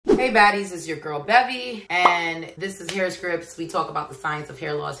Hey baddies, it's your girl Bevy, and this is Hairscripts. We talk about the science of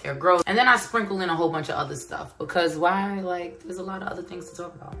hair loss, hair growth, and then I sprinkle in a whole bunch of other stuff because why? Like, there's a lot of other things to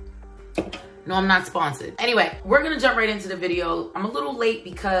talk about. No, I'm not sponsored. Anyway, we're gonna jump right into the video. I'm a little late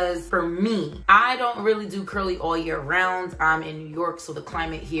because for me, I don't really do curly all year round. I'm in New York, so the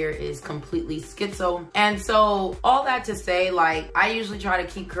climate here is completely schizo. And so all that to say, like, I usually try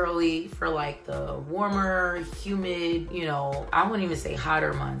to keep curly for like the warmer, humid, you know, I wouldn't even say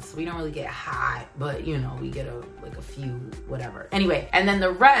hotter months. We don't really get hot, but you know, we get like a few, whatever. Anyway, and then the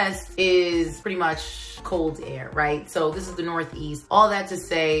rest is pretty much cold air, right? So this is the Northeast. All that to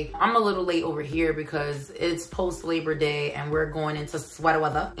say, I'm a little late over here because it's post Labor Day and we're going into sweater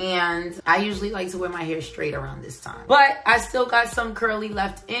weather, and I usually like to wear my hair straight around this time, but I still got some curly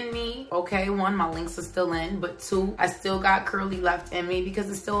left in me. Okay, one, my links are still in, but two, I still got curly left in me because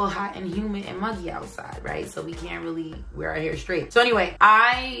it's still hot and humid and muggy outside, right? So we can't really wear our hair straight. So anyway,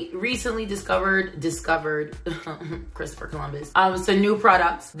 I recently discovered Christopher Columbus, some new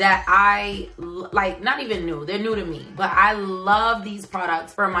products that I like. Not even new, they're new to me, but I love these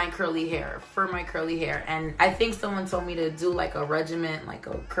products for my curly hair, and I think someone told me to do like a regimen, like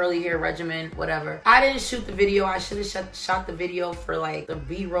a curly hair regimen, whatever. I didn't shoot the video. I should have shot the video for like the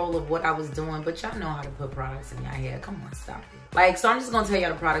B-roll of what I was doing, but y'all know how to put products in your hair. Come on, stop it. Like, so I'm just gonna tell you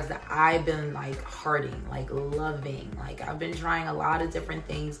the products that I've been like hearting, like loving. Like, I've been trying a lot of different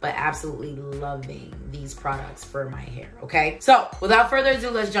things, but absolutely loving these products for my hair, okay? So without further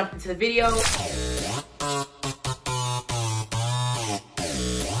ado, let's jump into the video.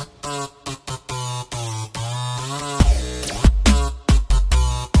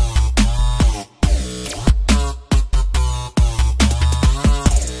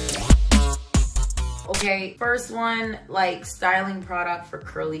 Okay, first one, like styling product for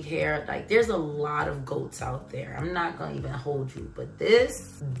curly hair. Like, there's a lot of goats out there. I'm not gonna even hold you, but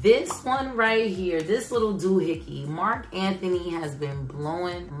this one right here, this little doohickey, Marc Anthony, has been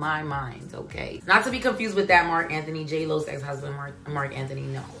blowing my mind, okay? Not to be confused with that Marc Anthony, J-Lo's ex-husband, Marc Anthony,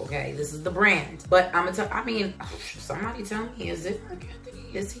 no, okay? This is the brand. But I'm gonna tell, I mean, somebody tell me, is it Marc Anthony?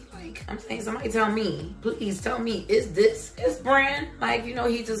 Is he like, I'm saying, somebody tell me, please tell me, is this his brand? Like, you know,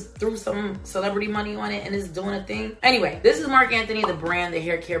 he just threw some celebrity money on it and is doing a thing. Anyway, this is Marc Anthony, the brand, the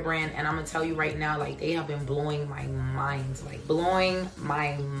hair care brand, and I'm gonna tell you right now, like, they have been blowing my mind, like blowing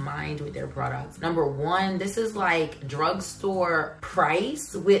my mind with their products. Number one, this is like drugstore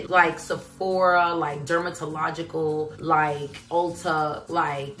price with like Sephora, like dermatological, like Ulta,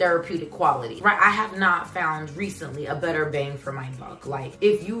 like therapeutic quality, right? I have not found recently a better bang for my buck. Like,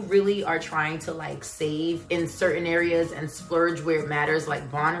 if you really are trying to like save in certain areas and splurge where it matters,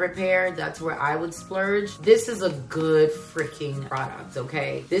 like bond repair, that's where I would splurge. This is a good freaking product,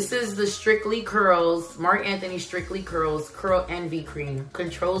 okay? This is the Strictly Curls, Marc Anthony Strictly Curls Curl Envy Cream.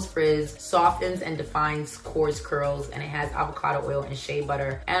 Controls frizz, softens and defines coarse curls, and it has avocado oil and shea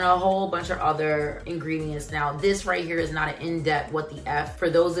butter and a whole bunch of other ingredients. Now, this right here is not an in-depth what the F.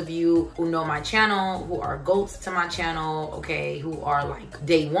 For those of you who know my channel, who are goats to my channel, okay, who are like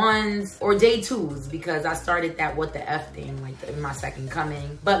day ones or day twos, because I started that what the F thing like in my second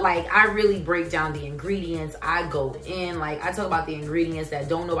coming. But like, I really break down the ingredients. I go in, like, I talk about the ingredients that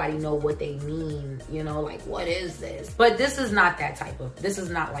don't nobody know what they mean, you know, like, what is this? But this is not that type of, this is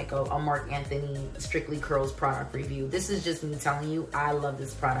not like a Marc Anthony Strictly Curls product review. This is just me telling you I love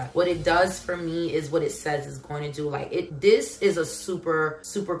this product. What it does for me is what it says it's going to do. Like, this is a super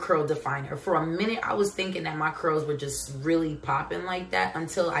curl definer. For a minute I was thinking that my curls were just really popping like that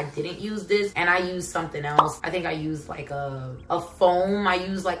until I didn't use this and I used something else. I think I used like a foam. I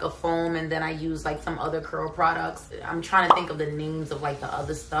used like a foam, and then I used like some other curl products. I'm trying to think of the names of like the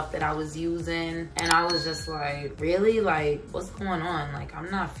other stuff that I was using, and I was just like, really? Like, what's going on? Like, I'm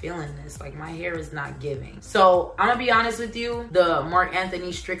not feeling this. Like, my hair is not giving. So I'm gonna be honest with you, the Marc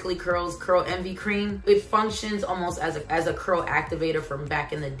Anthony Strictly Curls Curl Envy Cream, it functions almost as a curl activator from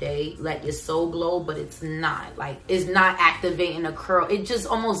back in the day. Let your soul glow, but it's not. Like, it's not activating a curl. It just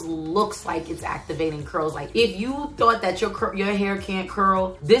almost looks like it's activating curls. Like, if you thought that your hair can't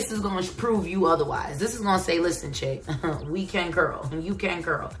curl, this is gonna prove you otherwise. This is gonna say, listen, chick, we can curl and you can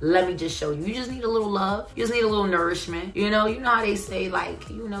curl. Let me just show you. You just need a little love. You just need a little nourishment. You know how they say, like,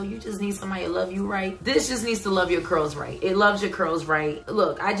 you know, you just need somebody to love you right. This just needs to love your curls right. It loves your curls right.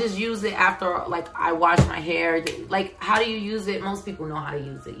 Look, I just use it after, like, I wash my hair. Like, how do you use it? Most people know how to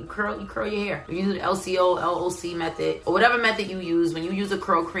use it. You curl your hair. You use the LCO, LOC method, or whatever method you use. When you use a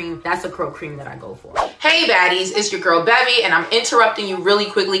curl cream, that's a curl cream that I go for. Hey baddies, it's your girl Bevy, and I'm interrupting you really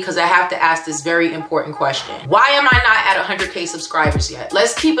quickly because I have to ask this very important question. Why am I not at 100K subscribers yet?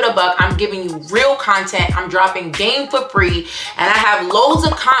 Let's keep it a buck. I'm giving you real content. I'm dropping game for free, and I have loads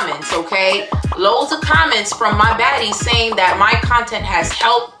of comments, okay? Loads of comments from my baddies saying that my content has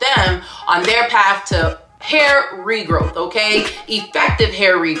helped them on their path to hair regrowth, okay? Effective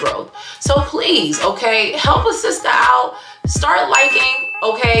hair regrowth. So please, okay, help a sister out. Start liking,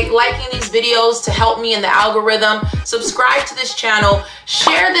 okay? Liking these videos to help me in the algorithm. Subscribe to this channel.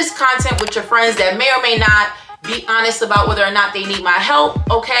 Share this content with your friends that may or may not be honest about whether or not they need my help,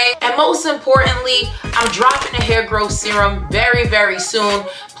 okay? And most importantly, I'm dropping a hair growth serum very, very soon.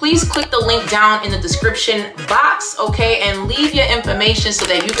 Please click the link down in the description box, okay? And leave your information so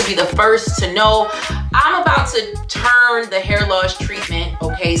that you can be the first to know. I'm about to turn the hair loss treatment,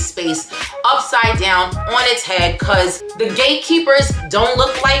 okay, space upside down on its head because the gatekeepers don't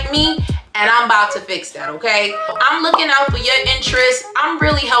look like me. And I'm about to fix that, okay? I'm looking out for your interests. I'm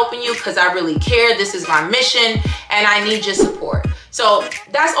really helping you because I really care. This is my mission and I need your support. So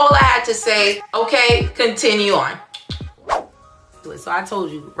that's all I had to say, okay? Continue on. So I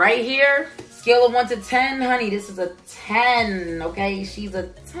told you, right here, scale of 1 to 10, honey, this is a 10, okay? She's a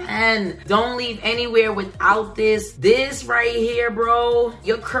 10. Don't leave anywhere without this. This right here, bro,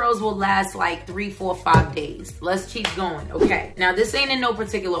 your curls will last like 3, 4, 5 days. Let's keep going, okay? Now, this ain't in no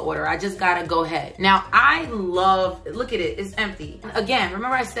particular order. I just gotta go ahead. Now, I love, look at it, it's empty. Again,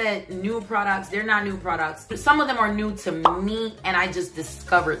 remember I said new products, they're not new products. Some of them are new to me, and I just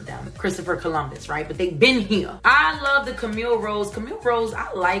discovered them. Christopher Columbus, right? But they've been here. I love the Camille Rose. Camille Rose,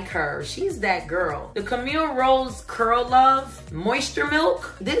 I like her. She's that girl. The Camille Rose Curl Love Moisture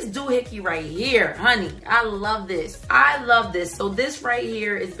Milk. This doohickey right here, honey, I love this. I love this. So this right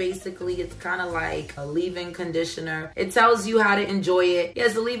here is basically, it's kind of like a leave-in conditioner. It tells you how to enjoy it.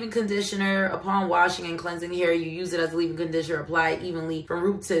 Yes, a leave-in conditioner. Upon washing and cleansing hair, you use it as a leave-in conditioner. Apply evenly from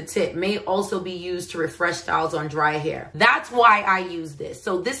root to tip. May also be used to refresh styles on dry hair. That's why I use this.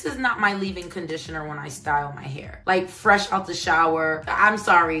 So this is not my leave-in conditioner when I style my hair. Like fresh out the shower. I'm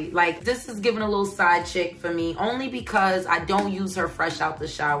sorry. Like this is giving a little side chick for me only because I don't use her fresh out the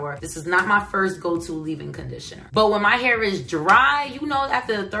shower. This is not my first go-to leave-in conditioner. But when my hair is dry, you know,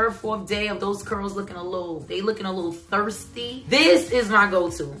 after the 3rd, 4th day of those curls looking a little thirsty, this is my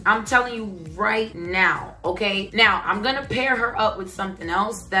go-to. I'm telling you right now, okay? Now, I'm gonna pair her up with something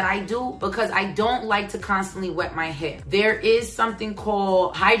else that I do because I don't like to constantly wet my hair. There is something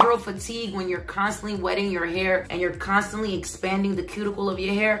called hydro fatigue when you're constantly wetting your hair and you're constantly expanding the cuticle of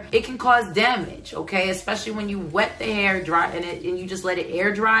your hair. It can cause damage, okay? Especially when you wet the hair dry and you just let it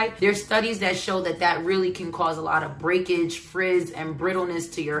air dry. There's studies that show that that really can cause a lot of breakage, frizz, and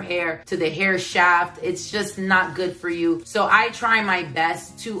brittleness to your hair, to the hair shaft. It's just not good for you. So I try my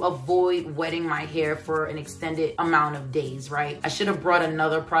best to avoid wetting my hair for an extended amount of days, right? I should have brought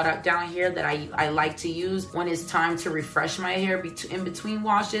another product down here that I like to use when it's time to refresh my hair in between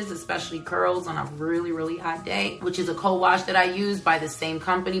washes, especially curls on a really, really hot day, which is a co-wash that I use by the same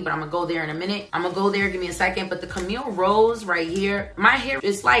company, but I'm gonna go there in a minute. I'm gonna go there, give me a second. But the Camille Rose right here, my hair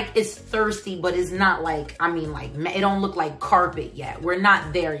is like, it's thirsty, but it's not like, I mean, like, it don't look like carpet yet. We're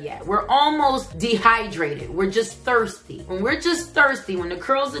not there yet. We're almost dehydrated. We're just thirsty. When we're just thirsty, when the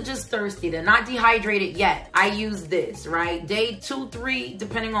curls are just thirsty, they're not dehydrated yet, I use this, right? Day 2, 3,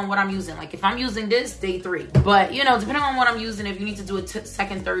 depending on what I'm using. Like if I'm using this, day 3. But you know, depending on what I'm using, if you need to do a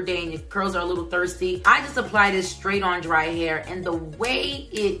 2nd, 3rd day and your curls are a little thirsty, I just apply this straight on dry hair. And the way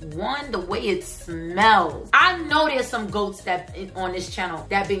it smells. I know there's some goats that on this channel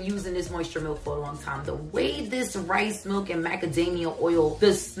that been using this moisture milk for a long time. The way this rice milk and macadamia oil,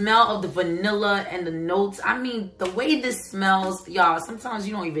 the smell of the vanilla and the notes, I mean, the way this smells, y'all, sometimes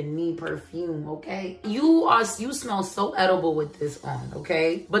you don't even need perfume, okay? You smell so edible with this on,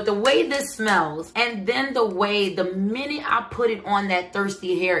 okay? But the way this smells, and then the minute I put it on that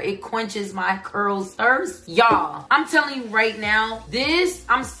thirsty hair, it quenches my curls thirst. Y'all, I'm telling you right now, this,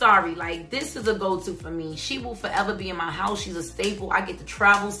 I'm sorry, like this is a go-to for me. She will forever be in my house. She's a staple. I get the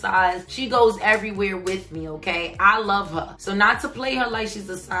travel size. She goes everywhere with me, okay? I love her. So not to play her like she's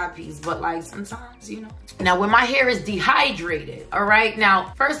a side piece, but like sometimes, you know. Now when my hair is dehydrated, all right?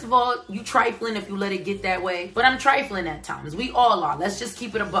 Now, first of all, you trifling if you let it get that way, but I'm trifling at times. We all are. Let's just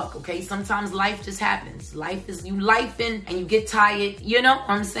keep it a buck, okay? Sometimes life just happens. Life is you lifing and you get tired, you know what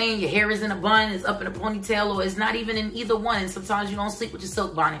I'm saying? Your hair is in a bun, it's up in a ponytail, or it's not even in either one. one, and sometimes you don't sleep with your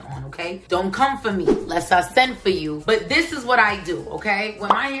silk bonnet on, okay? Don't come for me, lest I send for you. But this is what I do, okay? When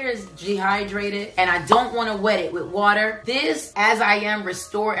my hair is dehydrated and I don't want to wet it with water, this, as I am,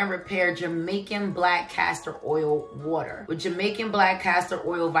 restore and repair Jamaican black castor oil water with Jamaican black castor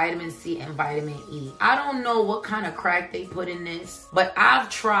oil, vitamin C, and vitamin E. I don't know what kind of crack they put in this, but I've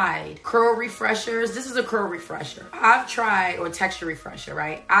tried curl refreshers. This is a curl refresher. I've tried, or texture refresher,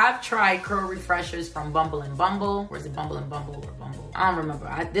 right? I've tried curl refreshers from Bumble and Bumble. Or is it Bumble and Bumble or Bumble? I don't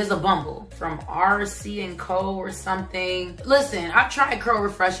remember. There's a Bumble from RC and Co or something. Listen, I've tried curl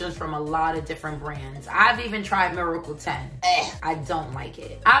refreshers from a lot of different brands. I've even tried Miracle 10. I don't like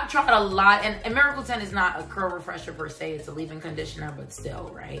it. I've tried a lot, and Miracle 10 is not a curl refresher per se. It's a leave-in conditioner, but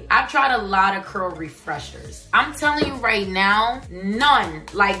still, right? I've tried a lot of curl refreshers. I'm telling you right now, none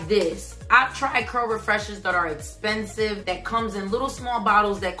like this. I've tried curl refreshers that are expensive, that comes in little small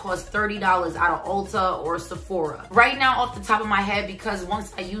bottles that cost $30 out of Ulta or Sephora. Right now, off the top of my head, because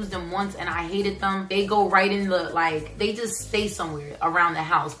once I used them once and I hated them, they go right in the, like, they just stay somewhere around the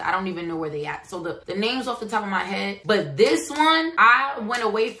house. I don't even know where they at. So the name's off the top of my head. But this one, I went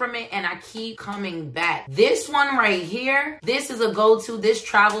away from it and I keep coming back. This one right here, this is a go-to. This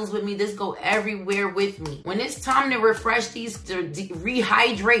travels with me. This go everywhere with me. When it's time to refresh these, to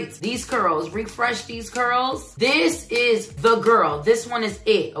rehydrate these curls, refresh these curls, this is the girl. This one is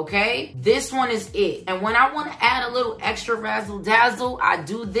it, okay? This one is it. And when I want to add a little extra razzle dazzle, I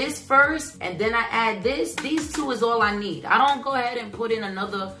do this first and then I add this. These two is all I need. I don't go ahead and put in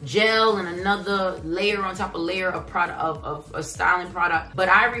another gel and another layer on top of layer of product, of a styling product, but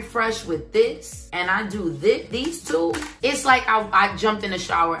I refresh with this and I do this. These two, it's like I jumped in the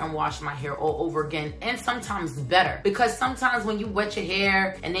shower and washed my hair all over again, and sometimes better, because sometimes when you wet your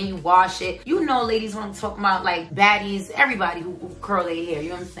hair and then you wash it, you know, ladies, what I'm talking about, like Baddies, everybody who curl their hair, you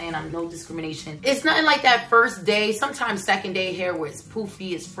know what I'm saying? I'm no discrimination. It's nothing like that first day, sometimes second day hair where it's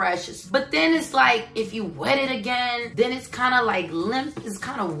poofy, it's fresh, but then it's like, if you wet it again, then it's kind of like limp, it's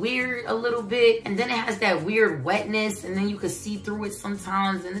kind of weird a little bit, and then it has that weird wetness, and then you can see through it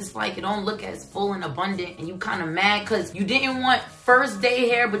sometimes, and it's like, it don't look as full and abundant, and you kind of mad because you didn't want first day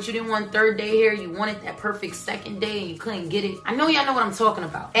hair, but you didn't want third day hair. You wanted that perfect second day and you couldn't get it. I know y'all know what I'm talking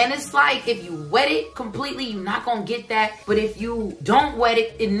about. And it's like, if you wet it completely, you're not gonna get that. But if you don't wet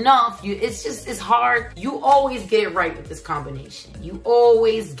it enough, it's hard. You always get it right with this combination. You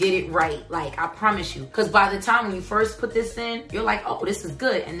always get it right. Like, I promise you. Because by the time when you first put this in, you're like, oh, this is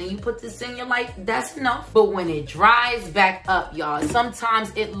good. And then you put this in, you're like, that's enough. But when it dries back up, y'all,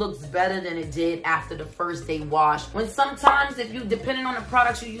 sometimes it looks better than it did after the first day wash. When sometimes, if you, depending on the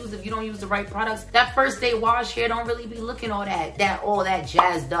products you use, if you don't use the right products, that first day wash hair don't really be looking all that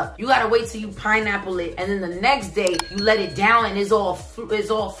jazzed up. You gotta wait till you pineapple it, and then the next day you let it down and it's all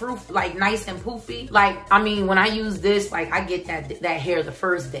fruit, like nice and poofy. Like, I mean, when I use this, like, I get that hair the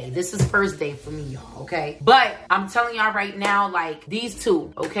first day. This is first day for me, y'all, okay? But I'm telling y'all right now, like, these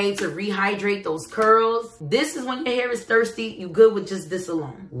two, okay, to rehydrate those curls, this is when your hair is thirsty. You good with just this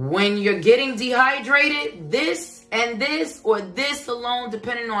alone. When you're getting dehydrated, this and this, or this alone,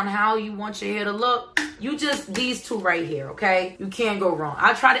 depending on how you want your hair to look, you just, these two right here, okay? You can't go wrong.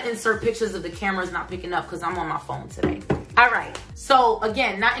 I try to insert pictures of the cameras not picking up because I'm on my phone today. All right, so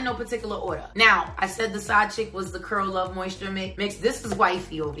again, not in no particular order. Now, I said the side chick was the Curl Love Moisture Mix. This is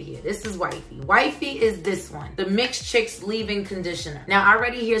wifey over here. This is wifey. Wifey is this one, the Mixed Chicks Leave-In Conditioner. Now, I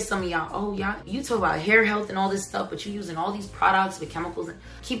already hear some of y'all, oh, y'all, you talk about hair health and all this stuff, but you're using all these products with chemicals. And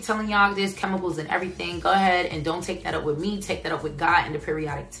keep telling y'all there's chemicals and everything. Go ahead and don't take that up with me. Take that up with God and the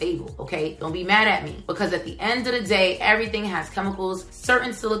periodic table, okay? Don't be mad at me, because at the end of the day, everything has chemicals.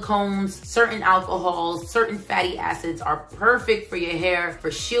 Certain silicones, certain alcohols, certain fatty acids are perfect for your hair,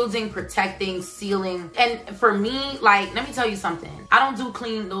 for shielding, protecting, sealing. And for me, like, let me tell you something. I don't do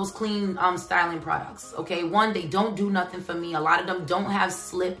those clean styling products, okay? One, they don't do nothing for me. A lot of them don't have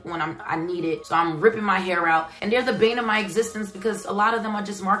slip when I need it, so I'm ripping my hair out. And they're the bane of my existence because a lot of them are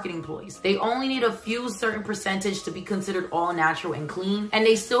just marketing ploys. They only need a few certain percentage to be considered all natural and clean, and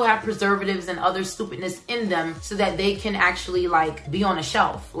they still have preservatives and other stupidness in them so that they can actually, like, be on a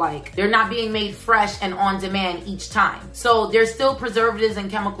shelf. Like, they're not being made fresh and on demand each time. So there's still preservatives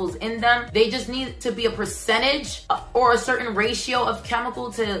and chemicals in them. They just need to be a percentage or a certain ratio of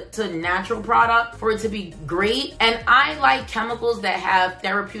chemical to natural product for it to be great. And I like chemicals that have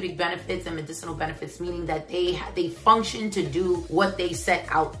therapeutic benefits and medicinal benefits, meaning that they function to do what they set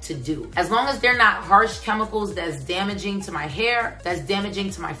out to do. As long as they're not harsh chemicals that's damaging to my hair, that's damaging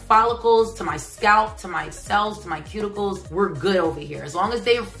to my follicles, to my scalp, to my cells, to my cuticles, we're good over here. As long as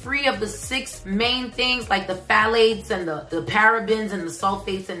they're free of the 6 main things like the phthalates and the parabens and the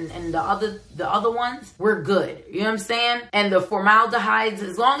sulfates and the other ones, we're good. You know what I'm saying? And the formaldehydes,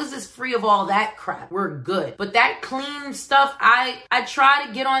 as long as it's free of all that crap, we're good. But that clean stuff, I tried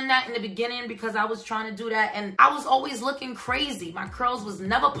to get on that in the beginning because I was trying to do that, and I was always looking crazy. My curls was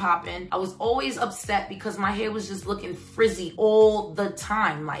never popping. I was always upset because my hair was just looking frizzy all the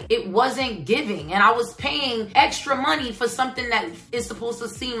time. Like, it wasn't giving, and I was paying extra money for something that is supposed to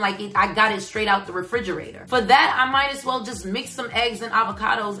seem like I got it straight out the refrigerator. For that, I might as well just mix some eggs and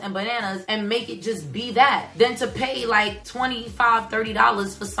avocados and bananas and make it just be that, than to pay like $25,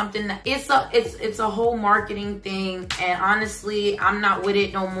 $30 for something that it's a whole marketing thing. And honestly, I'm not with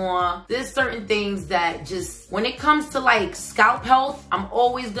it no more. There's certain things that just, when it comes to like scalp health, I'm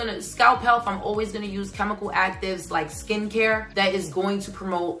always gonna use chemical actives like skincare that is going to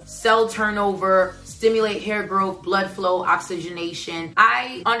promote cell turnover, stimulate hair growth, blood flow, oxygenation.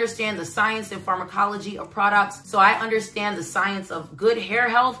 I understand the science and pharmacology of products, so I understand the science of good hair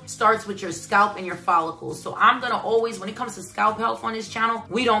health starts with your scalp and your follicles. So I'm gonna always, when it comes to scalp health on this channel,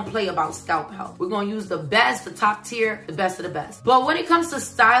 we don't play about scalp health. We're gonna use the best, the top tier, the best of the best. But when it comes to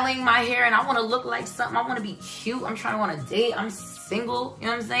styling my hair and I wanna look like something, I wanna be cute, I'm trying to want to date, I'm single, you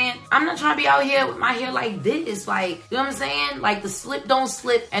know what I'm saying? I'm not trying to be out here with my hair like this, like, you know what I'm saying? Like, the slip don't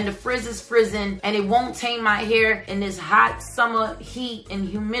slip and the frizz is frizzing and it won't tame my hair in this hot summer heat and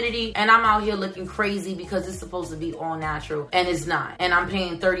humidity, and I'm out here looking crazy because it's supposed to be all natural and it's not, and I'm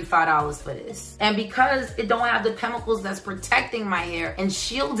paying $35 for this. And because it don't have the chemicals that's protecting my hair and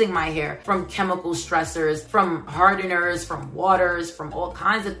shielding my hair from chemical stressors, from hardeners, from waters, from all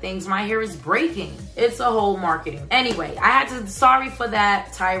kinds of things, my hair is breaking. It's a whole marketing. Anyway, I had to, sorry for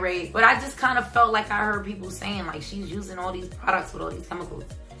that tirade, but I just kind of felt like I heard people saying like she's using all these products with all these chemicals.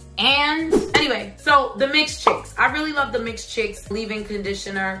 And anyway, so the Mixed Chicks. I really love the Mixed Chicks leave-in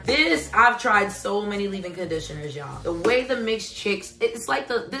conditioner. I've tried so many leave-in conditioners, y'all. The way the Mixed Chicks, it's like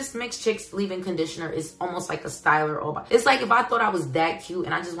this Mixed Chicks leave-in conditioner is almost like a styler. It's like if I thought I was that cute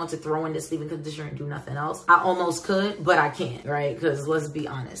and I just want to throw in this leave-in conditioner and do nothing else, I almost could, but I can't, right? Because let's be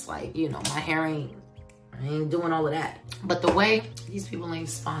honest, like, you know, my hair I ain't doing all of that. But the way, these people ain't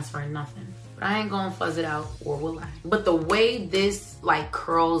sponsoring nothing. But I ain't gonna fuzz it out, or will I? But the way this like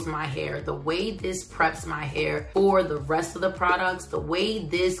curls my hair, the way this preps my hair for the rest of the products, the way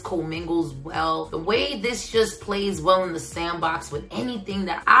this commingles well, the way this just plays well in the sandbox with anything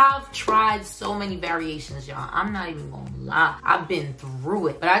that I've tried so many variations, y'all. I'm not even gonna lie. I've been through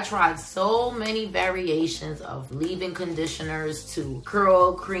it. But I tried so many variations of leave-in conditioners to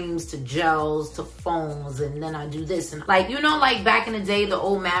curl creams to gels to foams, and then I do this. And like, you know, like back in the day, the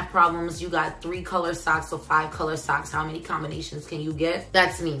old math problems, you got 3 color socks or 5 color socks. How many combinations can you get?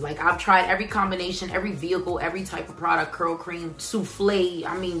 That's me. Like, I've tried every combination, every vehicle, every type of product, curl cream, souffle,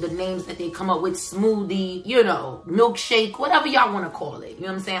 I mean, the names that they come up with, smoothie, you know, milkshake, whatever y'all want to call it. You know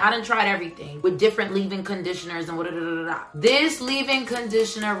what I'm saying? I done tried everything with different leave-in conditioners and This leave-in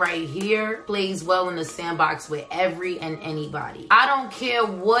conditioner right here plays well in the sandbox with every and anybody. I don't care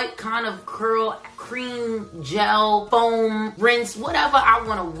what kind of curl, cream, gel, foam, rinse, whatever I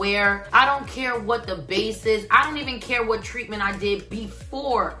want to wear. I don't care what the base is. I don't even care what treatment I did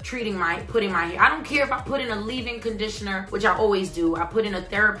before putting my hair. I don't care if I put in a leave-in conditioner, which I always do. I put in a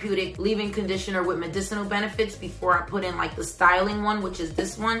therapeutic leave-in conditioner with medicinal benefits before I put in like the styling one, which is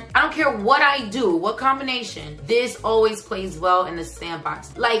this one. I don't care what I do, what combination. This always plays well in the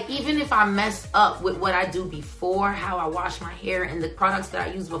sandbox. Like, even if I mess up with what I do before, how I wash my hair and the products that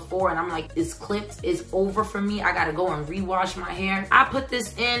I used before, and I'm like, it's clipped, it's over for me, I gotta go and rewash my hair. I put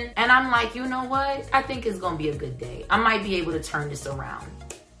this in and I'm like, you know what? I think it's gonna be a good day. I might be able to turn this around.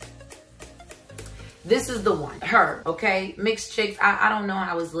 This is the one, her, okay? Mixed Chicks, I don't know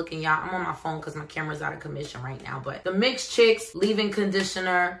how it's looking, y'all. I'm on my phone because my camera's out of commission right now, but the Mixed Chicks leave-in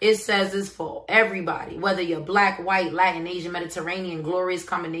conditioner, it says it's for everybody, whether you're black, white, Latin, Asian, Mediterranean, glorious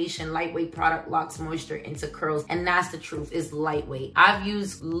combination, lightweight product, locks moisture into curls, and that's the truth, it's lightweight. I've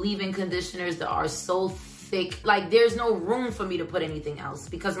used leave-in conditioners that are so thick, like there's no room for me to put anything else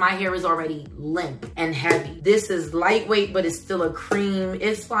because my hair is already limp and heavy. This is lightweight, but it's still a cream.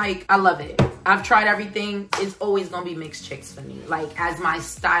 It's like, I love it. I've tried everything. It's always gonna be Mixed Chicks for me, like as my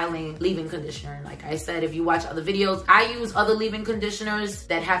styling leave-in conditioner. Like I said, if you watch other videos, I use other leave-in conditioners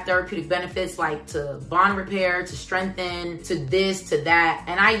that have therapeutic benefits, like to bond repair, to strengthen, to this, to that.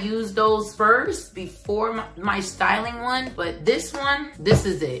 And I use those first before my styling one. But this one, this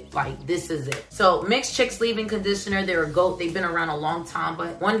is it. Like, this is it. So Mixed Chicks leave-in conditioner. They're a GOAT. They've been around a long time,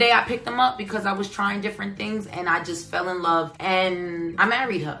 but one day I picked them up because I was trying different things and I just fell in love and I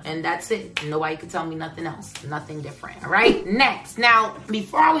married her, and that's it. Nobody could tell me nothing else, nothing different. All right, next. Now,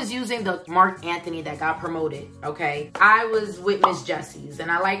 before I was using the Marc Anthony that got promoted, okay, I was with Miss Jessie's,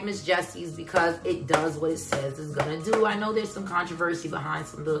 and I like Miss Jessie's because it does what it says it's gonna do. I know there's some controversy behind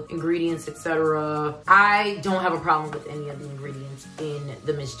some of the ingredients, etc. I don't have a problem with any of the ingredients in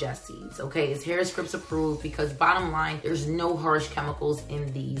the Miss Jessie's, okay? It's Hairscripts approved because bottom line, there's no harsh chemicals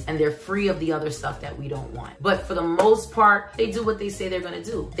in these, and they're free of the other stuff that we don't want. But for the most part, they do what they say they're gonna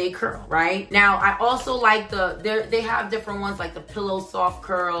do. They curl, right? Now, I also like they have different ones like the Pillow Soft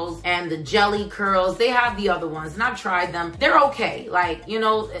curls and the jelly curls. They have the other ones, and I've tried them. They're okay. Like, you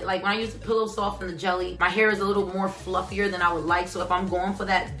know, like when I use the Pillow Soft and the jelly, my hair is a little more fluffier than I would like. So if I'm going for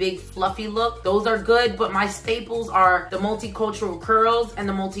that big fluffy look, those are good. But my staples are the multicultural curls and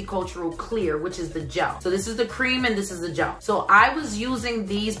the multicultural clear, which is the gel. So this is the cream and this is the gel. So I was using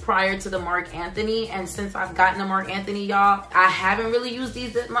these prior to the Marc Anthony, and since I've gotten the Marc Anthony, y'all, I haven't really used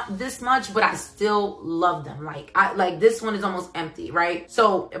these this much, but I still love them. Like this one is almost empty, right?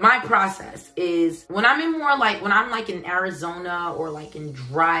 So my process is when I'm in more like, when I'm like in Arizona or like in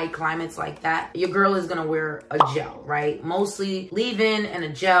dry climates like that, your girl is gonna wear a gel, right? Mostly leave-in and a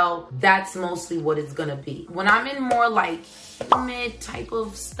gel. That's mostly what it's gonna be. When I'm in more like humid type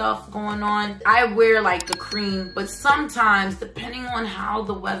of stuff going on, I wear like the cream, but sometimes depending on how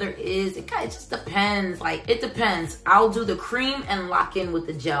the weather is, it just depends. Like, it depends. I'll do the cream and lock in with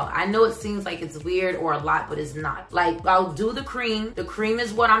the gel. I know it seems like it's weird or a lot, but it's not. Like, I'll do the cream. The cream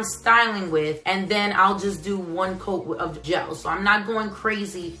is what I'm styling with, and then I'll just do one coat of gel. So I'm not going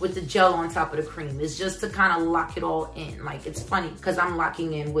crazy with the gel on top of the cream. It's just to kind of lock it all in. Like, it's funny because I'm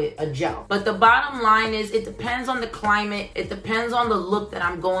locking in with a gel. But the bottom line is it depends on the climate. It depends on the look that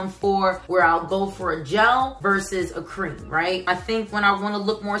I'm going for, where I'll go for a gel versus a cream, right? I think when I want to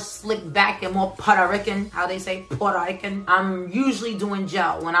look more slick back and more Puerto Rican, how they say Puerto Rican, I'm usually doing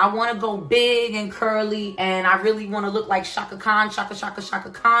gel. When I want to go big and curly and I really want to look like Shaka Khan,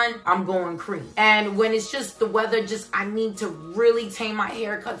 Shaka Khan, I'm going cream. And when it's just the weather, I need to really tame my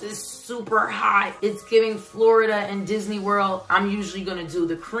hair because it's super hot, it's giving Florida and Disney World, I'm usually going to do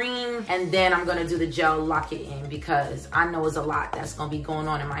the cream and then I'm going to do the gel, lock it in, because I know it's a lot that's going to be going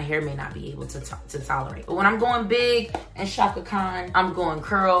on and my hair may not be able to tolerate. But when I'm going big and Shaka Khan, I'm going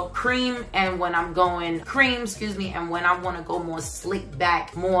curl, cream, and when I'm going cream, and when I want to go more slick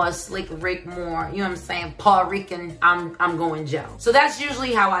back, more slick Rick, more, you know what I'm saying, Puerto Rican, I'm going gel. So that's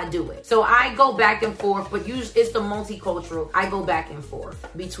usually how I do it. So I go back and forth, but usually it's the multicultural. I go back and forth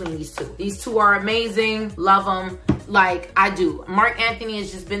between these two. These two are amazing. Love them. Like, I do. Marc Anthony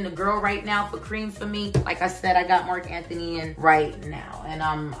has just been the girl right now for cream for me. Like I said, I got Marc Anthony in right now and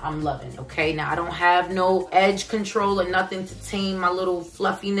I'm loving it, okay? Now, I don't have no edge control or nothing to tame my little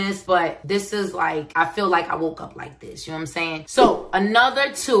fluffiness, but this is like, I feel like I woke up like this, you know what I'm saying? So,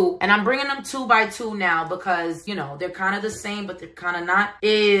 another two, and I'm bringing them 2 by 2 now because, you know, they're kind of the same, but they're kind of not,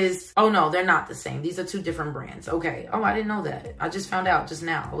 is, oh no, they're not the same. These are 2 different brands, okay. Oh, I didn't know that. I just found out just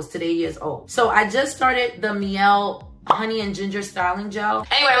now. I was today years old. So, I just started the Miel honey and ginger styling gel.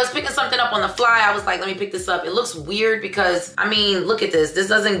 Anyway, I was picking something up on the fly. I was like, let me pick this up. It looks weird because, I mean, look at this. This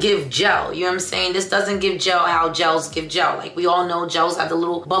doesn't give gel. You know what I'm saying? This doesn't give gel how gels give gel. Like, we all know gels have the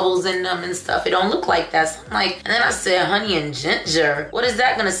little bubbles in them and stuff. It don't look like that. So I'm like, and then I said, honey and ginger. What is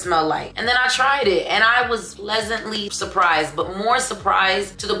that gonna smell like? And then I tried it and I was pleasantly surprised, but more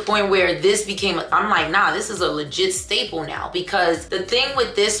surprised to the point where this became, I'm like, nah, this is a legit staple now, because the thing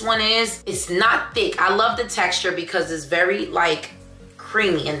with this one is it's not thick. I love the texture because it's very like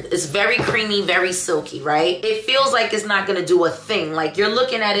creamy, and it's very creamy, very silky, right? It feels like it's not gonna do a thing. Like, you're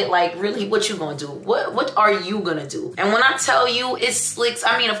looking at it like, really, what you gonna do? What are you gonna do? And when I tell you it slicks,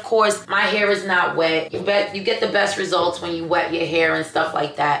 I mean, of course, my hair is not wet. You get the best results when you wet your hair and stuff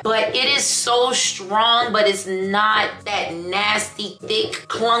like that. But it is so strong, but it's not that nasty, thick,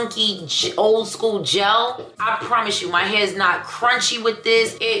 clunky, old school gel. I promise you, my hair is not crunchy with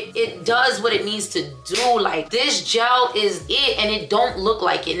this. It does what it needs to do. Like, this gel is it, and it don't look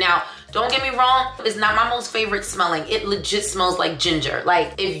like it. Now, don't get me wrong, it's not my most favorite smelling. It legit smells like ginger.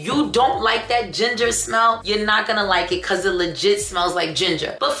 Like, if you don't like that ginger smell, you're not gonna like it because it legit smells like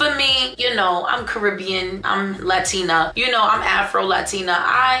ginger. But for me, you know, I'm Caribbean, I'm Latina, you know, I'm Afro-Latina.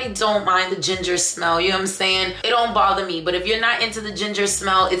 I don't mind the ginger smell, you know what I'm saying? It don't bother me. But if you're not into the ginger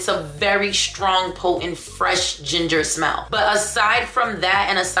smell, it's a very strong, potent, fresh ginger smell. But aside from that,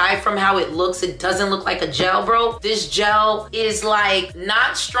 and aside from how it looks, it doesn't look like a gel, bro. This gel is like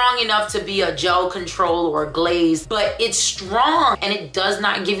not strong enough enough to be a gel control or a glaze, but it's strong and it does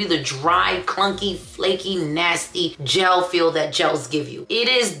not give you the dry, clunky, flaky, nasty gel feel that gels give you. It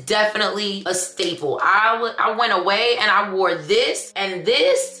is definitely a staple. I went away and I wore this and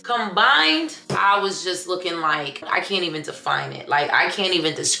this combined. I was just looking like, I can't even define it. Like, I can't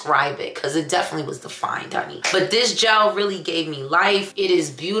even describe it because it definitely was defined, honey. But this gel really gave me life. It is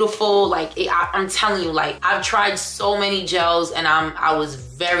beautiful. Like, I'm telling you, like, I've tried so many gels and I was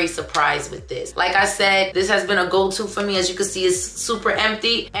very surprised with this. Like I said, this has been a go-to for me. As you can see, it's super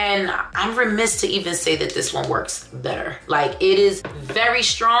empty, and I'm remiss to even say that this one works better. Like, it is very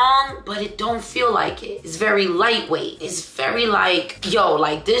strong, but it don't feel like it. It's very lightweight. It's very like, yo,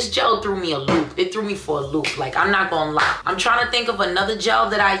 like this gel threw me a loop. It threw me for a loop. Like, I'm not gonna lie. I'm trying to think of another gel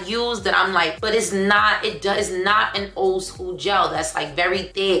that I use that I'm like, but it's not, it's not an old school gel that's like very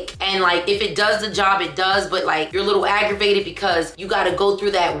thick. And like, if it does the job, it does, but like, you're a little aggravated because you gotta go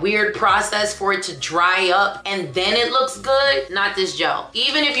through that weird process for it to dry up and then it looks good. Not this gel.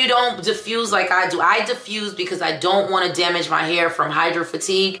 Even if you don't diffuse like I do, I diffuse because I don't want to damage my hair from hydro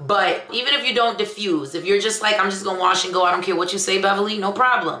fatigue. But even if you don't diffuse, if you're just like, I'm just gonna wash and go, I don't care what you say, Beverly, no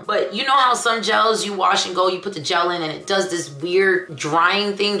problem. But you know how some gels you wash and go, you put the gel in and it does this weird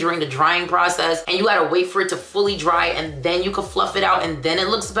drying thing during the drying process, and you gotta wait for it to fully dry and then you can fluff it out and then it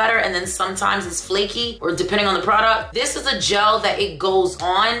looks better, and then sometimes it's flaky or depending on the product. This is a gel that it goes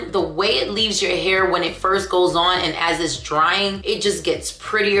on. The way it leaves your hair when it first goes on and as it's drying, it just gets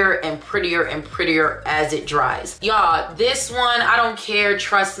prettier and prettier and prettier as it dries. Y'all, this one, I don't care,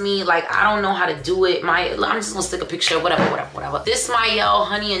 trust me. Like, I don't know how to do it. I'm just gonna stick a picture, whatever. This Mayel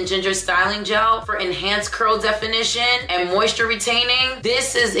Honey and Ginger Styling Gel for enhanced curl definition and moisture retaining.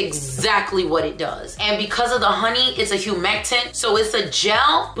 This is exactly what it does. And because of the honey, it's a humectant, so it's a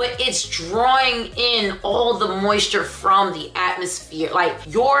gel, but it's drawing in all the moisture from the atmosphere. Like,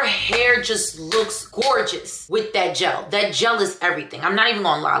 your hair just looks gorgeous with that gel. That gel is everything. I'm not even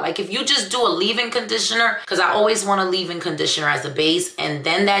gonna lie. Like, if you just do a leave-in conditioner, because I always want a leave-in conditioner as a base, and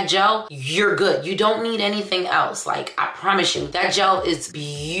then that gel, you're good. You don't need anything else. Like, I promise you, that gel is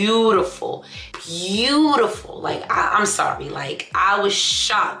beautiful. Beautiful. Like, I'm sorry. Like, I was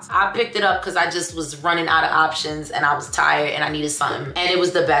shocked. I picked it up because I just was running out of options and I was tired and I needed something. And it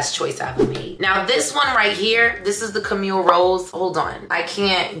was the best choice I ever made. Now, this one right here, this is the Camille Rose. Hold on. I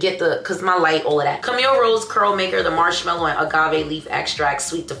can't get because my light, all of that. Camille Rose Curl Maker, the Marshmallow and Agave Leaf Extract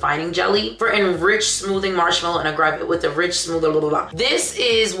Sweet Defining Jelly for enriched smoothing marshmallow and agave with a rich smoother blah, blah, blah. This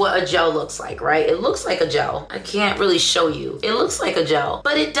is what a gel looks like, right? It looks like a gel. I can't really show you. It looks like a gel,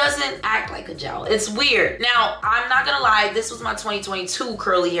 but it doesn't act like a gel. It's weird. Now, I'm not gonna lie, this was my 2022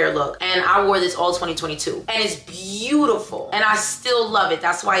 curly hair look, and I wore this all 2022, and it's beautiful, and I still love it.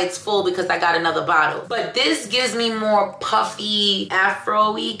 That's why it's full, because I got another bottle. But this gives me more puffy,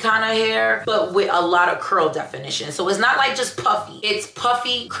 afro-y kind of hair, but with a lot of curl definition. So it's not like just puffy, it's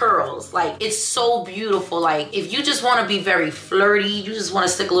puffy curls. Like, it's so beautiful. Like, if you just want to be very flirty, you just want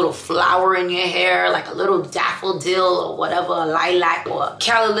to stick a little flower in your hair, like a little daffodil or whatever, a lilac or a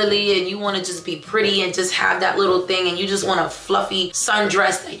calla lily, and you want to just be pretty and just have that little thing, and you just want a fluffy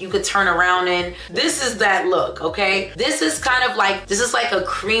sundress that you could turn around in, this is that look, okay? This is kind of like, this is like a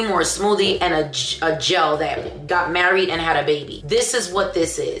cream or a smoothie and a gel that got married and had a baby. This is what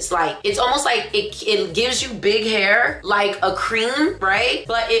this is. Like, it's almost like it gives you big hair like a cream, right?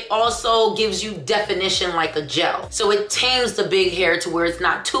 But it also gives you definition like a gel. So it tames the big hair to where it's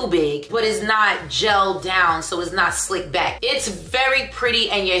not too big, but it's not gelled down, so it's not slicked back. It's very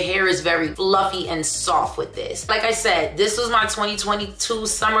pretty, and your hair is very fluffy and soft with this. Like I said, this was my 2022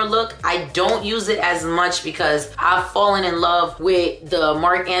 summer look. I don't use it as much because I've fallen in love with the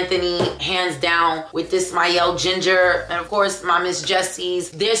Marc Anthony, hands down, with this Mayel Ginger, and of course my Miss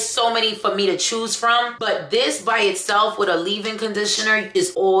Jessie's. There's so many for me to choose from, but this by itself with a leave-in conditioner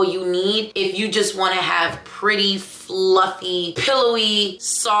is all you need if you just want to have pretty, fluffy, pillowy,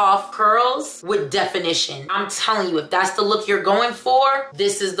 soft curls with definition. I'm telling you, if that's the look you're going for,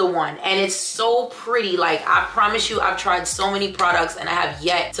 this is the one. And it's so pretty. Like, I promise you, I've tried so many products and I have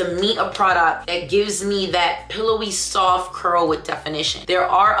yet to meet a product that gives me that pillowy, soft curl with definition. There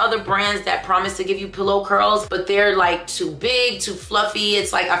are other brands that promise to give you pillow curls, but they're like too big, too fluffy.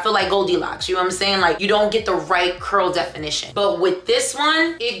 It's like, I feel like Goldilocks, you know what I'm saying? Like, you don't get the right curl definition. But with this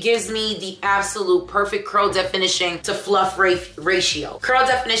one, it gives me the absolute perfect curl definition to fluff ratio. Curl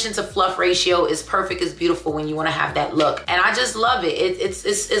definition to fluff ratio is perfect, is beautiful when you want to have that look. And I just love it. It's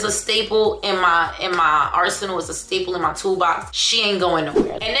a staple in my arsenal. It's a staple in my toolbox. She ain't going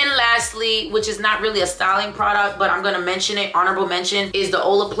nowhere. And then lastly, which is not really a styling product, but I'm gonna mention it, honorable mention, is the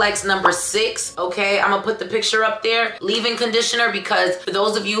Olaplex number 6. Okay, I'm gonna put the picture up there. Leave-in conditioner, because because for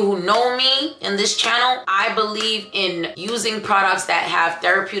those of you who know me in this channel, I believe in using products that have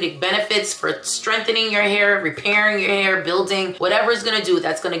therapeutic benefits for strengthening your hair, repairing your hair, building, whatever it's gonna do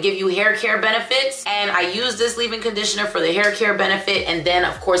that's gonna give you hair care benefits. And I use this leave-in conditioner for the hair care benefit, and then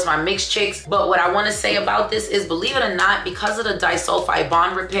of course my mixed chicks. But what I wanna say about this is, believe it or not, because of the disulfide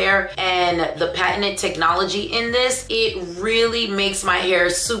bond repair and the patented technology in this, it really makes my hair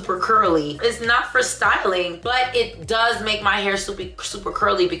super curly. It's not for styling, but it does make my hair super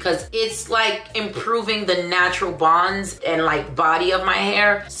curly because it's like improving the natural bonds and like body of my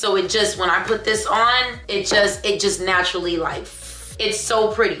hair. So it just, when I put this on, it just naturally like, it's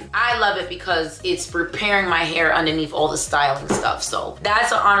so pretty. I love it because it's repairing my hair underneath all the styling stuff. So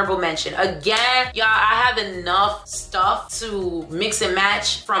that's an honorable mention. Again, y'all, I have enough stuff to mix and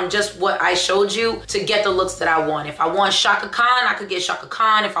match from just what I showed you to get the looks that I want. If I want Shaka Khan, I could get Shaka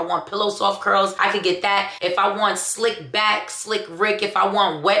Khan. If I want pillow soft curls, I could get that. If I want slick back, slick Rick, if I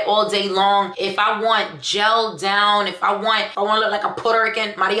want wet all day long, if I want gel down, if I want to look like a Puerto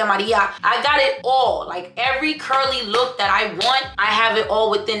Rican Maria, I got it all. Like every curly look that I want, I have it all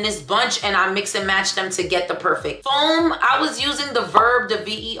within this bunch, and I mix and match them to get the perfect foam. I was using the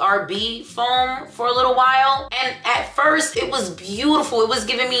VERB foam for a little while, and at first it was beautiful. It was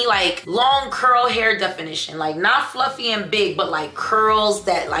giving me like long curl hair definition, like not fluffy and big, but like curls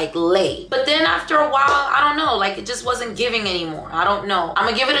that like lay. But then after a while, I don't know, like it just wasn't giving anymore. I don't know. I'm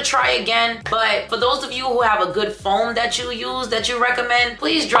gonna give it a try again. But for those of you who have a good foam that you use, that you recommend,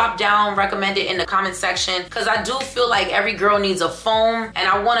 please drop down, recommend it in the comment section, because I do feel like every girl needs a foam, and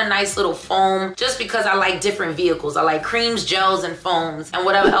I want a nice little foam just because I like different vehicles. I like creams, gels, and foams, and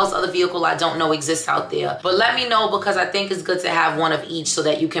whatever else other vehicle I don't know exists out there. But let me know, because I think it's good to have one of each so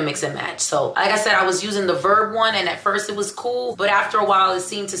that you can mix and match. So like I said, I was using the VERB one, and at first it was cool, but after a while it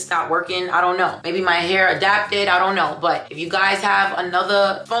seemed to stop working. I don't know. Maybe my hair adapted. I don't know. But if you guys have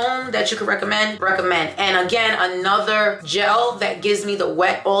another foam that you could recommend. And again, another gel that gives me the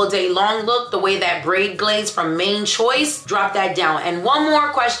wet all day long look, the way that braid glaze from Main Choice, drop that down. And one more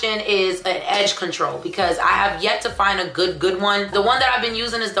question is an edge control, because I have yet to find a good one. The one that I've been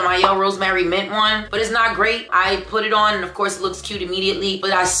using is the Mielle Rosemary Mint one, but it's not great. I put it on and of course it looks cute immediately,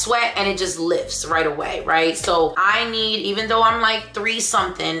 but I sweat and it just lifts right away, right? So I need, even though I'm like 3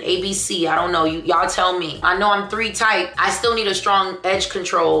 something, ABC, I don't know, y'all tell me. I know I'm 3 type, I still need a strong edge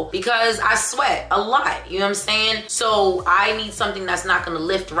control because I sweat a lot, you know what I'm saying? So I need something that's not gonna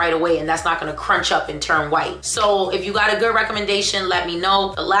lift right away and that's not gonna crunch up and turn white. So if you got a good recommendation, let me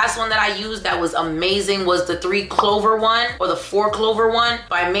know. The last one that I used that was amazing was the 3 clover one, or the 4 clover one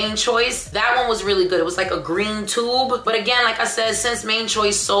by Main Choice. That one was really good. It was like a green tube. But again, like I said, since Main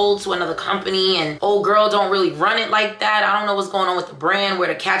Choice sold to another company and old girl don't really run it like that, I don't know what's going on with the brand, where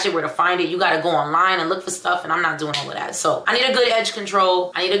to catch it, where to find it. You gotta go online and look for stuff, and I'm not doing all of that. So I need a good edge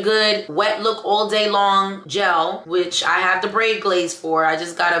control. I need a good wet look all day long gel, which I have the braid glaze for. I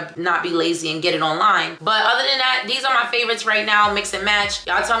just gotta not be lazy and get it online. But other than that, these are my favorites right now. Mix and match.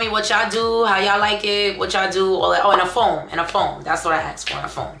 Y'all tell me what y'all do, how y'all like it, what y'all do, all that. Oh, and a foam. That's what I asked for, a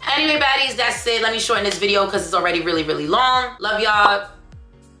foam. Anyway, baddies, that's it. Let me shorten this video because it's already really long. Love y'all.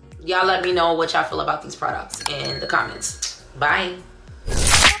 Y'all let me know what y'all feel about these products in the comments. Bye.